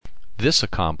This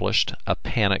accomplished, a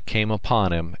panic came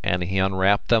upon him, and he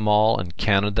unwrapped them all and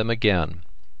counted them again.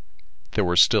 There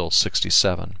were still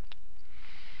 67.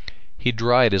 He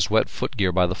dried his wet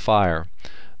footgear by the fire.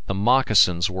 The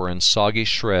moccasins were in soggy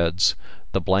shreds,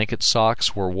 the blanket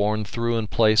socks were worn through in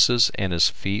places, and his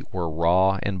feet were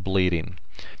raw and bleeding.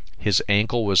 His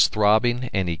ankle was throbbing,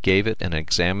 and he gave it an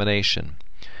examination.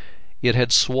 It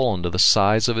had swollen to the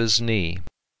size of his knee.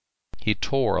 He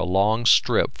tore a long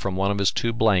strip from one of his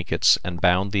 2 blankets and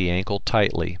bound the ankle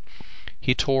tightly.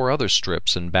 He tore other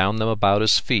strips and bound them about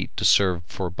his feet to serve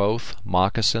for both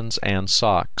moccasins and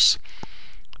socks.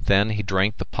 Then he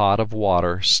drank the pot of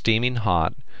water, steaming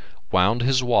hot, wound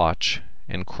his watch,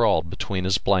 and crawled between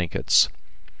his blankets.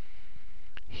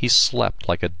 He slept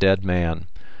like a dead man.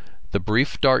 The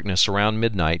brief darkness around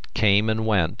midnight came and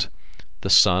went. The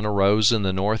sun arose in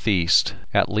the northeast.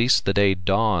 At least the day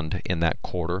dawned in that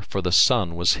quarter, for the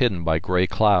sun was hidden by gray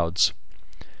clouds.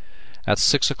 At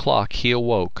 6 o'clock he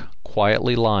awoke,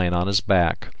 quietly lying on his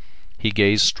back. He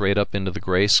gazed straight up into the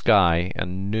gray sky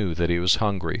and knew that he was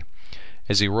hungry.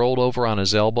 As he rolled over on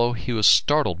his elbow he was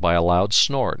startled by a loud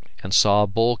snort, and saw a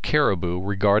bull caribou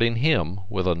regarding him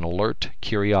with an alert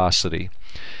curiosity.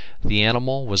 The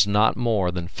animal was not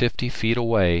more than 50 feet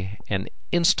away, and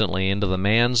instantly into the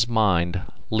man's mind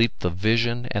leaped the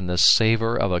vision and the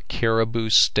savor of a caribou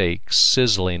steak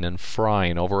sizzling and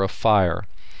frying over a fire.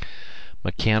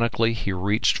 Mechanically he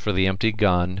reached for the empty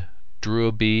gun, drew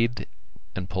a bead,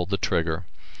 and pulled the trigger.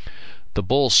 The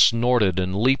bull snorted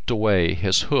and leaped away,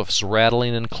 his hoofs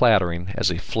rattling and clattering as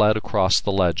he fled across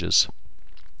the ledges.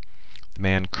 The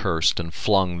man cursed and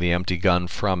flung the empty gun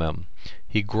from him.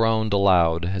 He groaned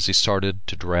aloud as he started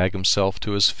to drag himself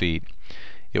to his feet.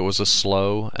 It was a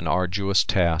slow and arduous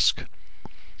task.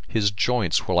 His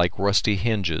joints were like rusty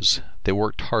hinges. They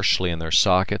worked harshly in their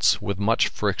sockets, with much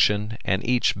friction, and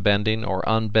each bending or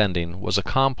unbending was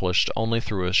accomplished only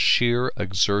through a sheer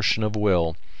exertion of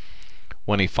will.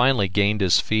 When he finally gained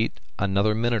his feet,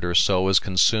 another minute or so was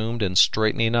consumed in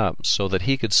straightening up so that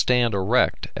he could stand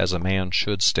erect as a man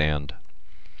should stand.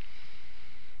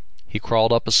 He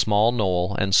crawled up a small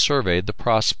knoll and surveyed the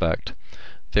prospect.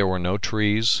 There were no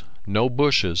trees, no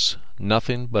bushes,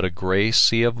 nothing but a gray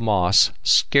sea of moss,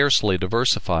 scarcely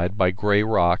diversified by gray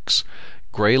rocks,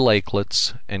 gray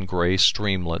lakelets, and gray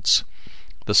streamlets.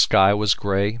 The sky was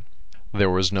gray. There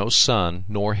was no sun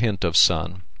nor hint of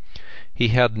sun. He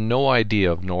had no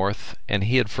idea of north, and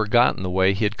he had forgotten the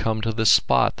way he had come to this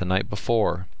spot the night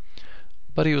before.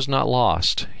 But he was not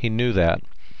lost. He knew that.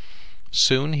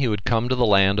 Soon he would come to the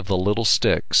land of the little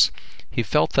sticks. He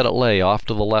felt that it lay off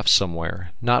to the left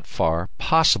somewhere, not far,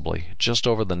 possibly just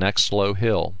over the next low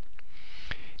hill.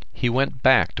 He went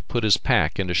back to put his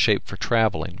pack into shape for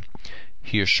traveling.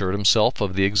 He assured himself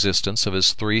of the existence of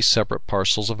his 3 separate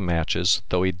parcels of matches,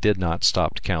 though he did not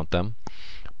stop to count them.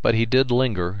 But he did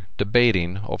linger,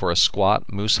 debating, over a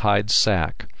squat moose-hide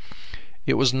sack.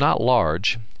 It was not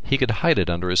large. He could hide it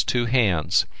under his 2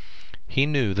 hands. He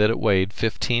knew that it weighed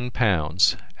 15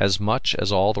 pounds, as much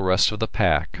as all the rest of the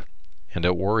pack, and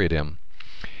it worried him.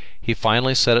 He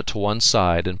finally set it to one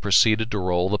side and proceeded to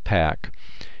roll the pack.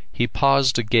 He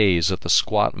paused to gaze at the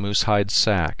squat moose-hide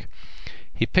sack.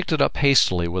 He picked it up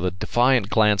hastily with a defiant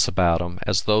glance about him,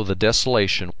 as though the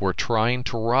desolation were trying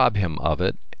to rob him of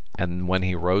it, and when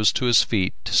he rose to his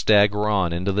feet to stagger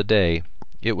on into the day,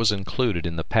 it was included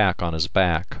in the pack on his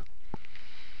back.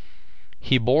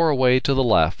 He bore away to the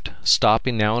left,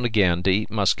 stopping now and again to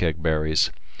eat muskeg berries.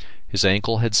 His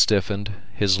ankle had stiffened,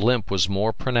 his limp was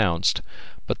more pronounced,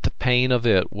 but the pain of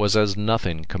it was as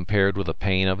nothing compared with the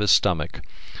pain of his stomach.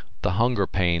 The hunger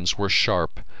pains were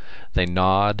sharp. They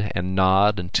gnawed and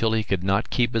gnawed until he could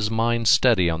not keep his mind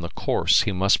steady on the course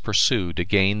he must pursue to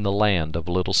gain the land of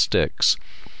little sticks.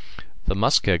 The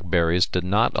muskeg berries did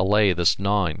not allay this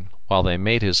gnawing, while they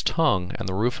made his tongue and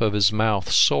the roof of his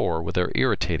mouth sore with their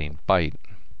irritating bite.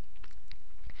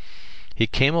 He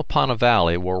came upon a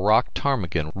valley where rock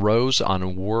ptarmigan rose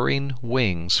on whirring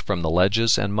wings from the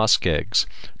ledges, and muskegs.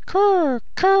 "Kurr,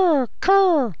 kurr,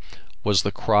 kurr," was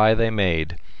the cry they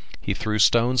made. He threw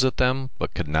stones at them,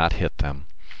 but could not hit them.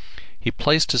 He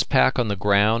placed his pack on the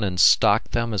ground and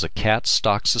stalked them as a cat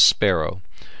stalks a sparrow.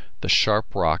 The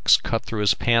sharp rocks cut through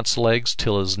his pants legs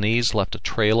till his knees left a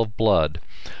trail of blood,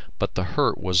 but the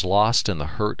hurt was lost in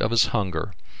the hurt of his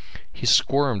hunger. He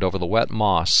squirmed over the wet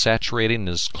moss, saturating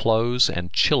his clothes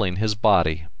and chilling his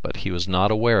body, but he was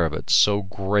not aware of it, so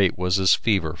great was his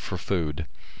fever for food.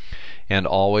 And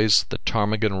always the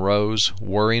ptarmigan rose,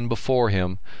 whirring before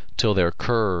him, till their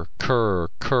kurr, kurr,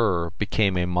 kurr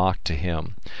became a mock to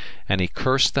him, and he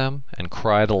cursed them and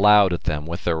cried aloud at them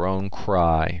with their own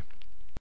cry.